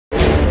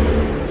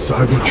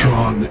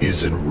Cybertron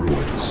is in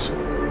ruins.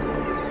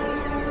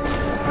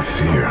 I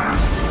fear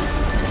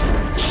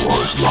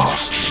war is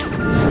lost.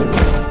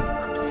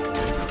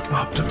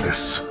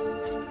 Optimus,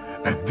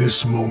 at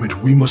this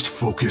moment we must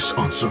focus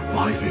on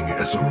surviving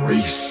as a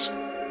race,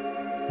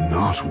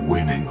 not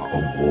winning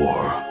a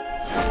war.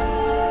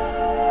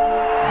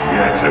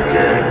 Yet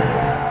again,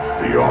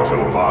 the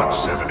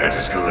Autobots have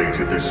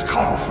escalated this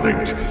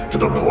conflict to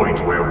the point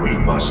where we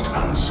must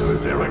answer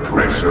their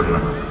aggression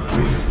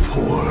with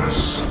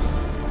force.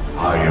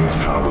 I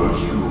empower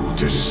you,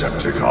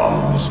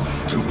 Decepticons,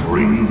 to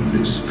bring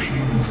this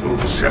painful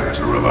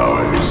chapter of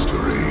our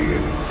history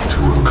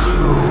to a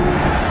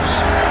close.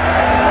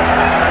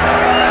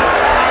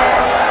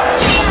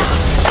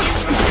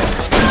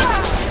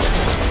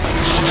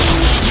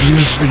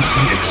 We're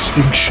facing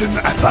extinction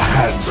at the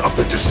hands of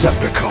the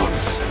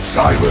Decepticons.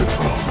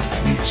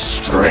 Cybertron needs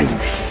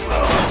strength.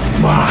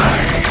 My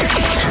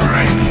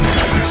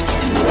strength.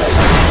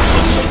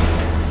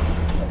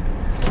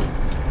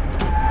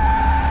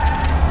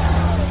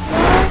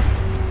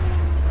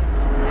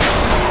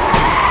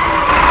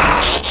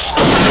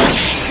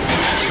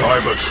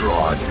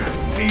 Cybertron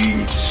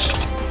needs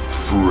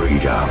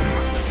freedom.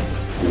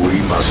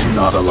 We must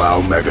not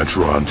allow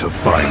Megatron to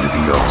find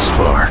the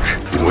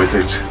Allspark. With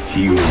it,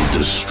 he will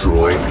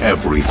destroy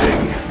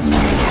everything we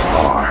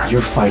are.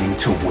 You're fighting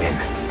to win,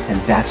 and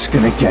that's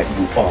gonna get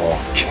you all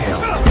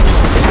killed.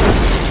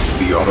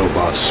 The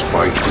Autobots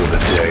fight for the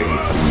day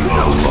we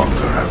no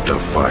longer have to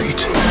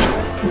fight.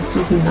 This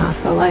was not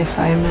the life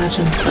I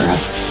imagined for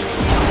us.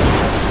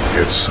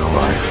 It's a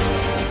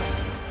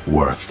life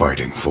worth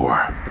fighting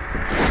for.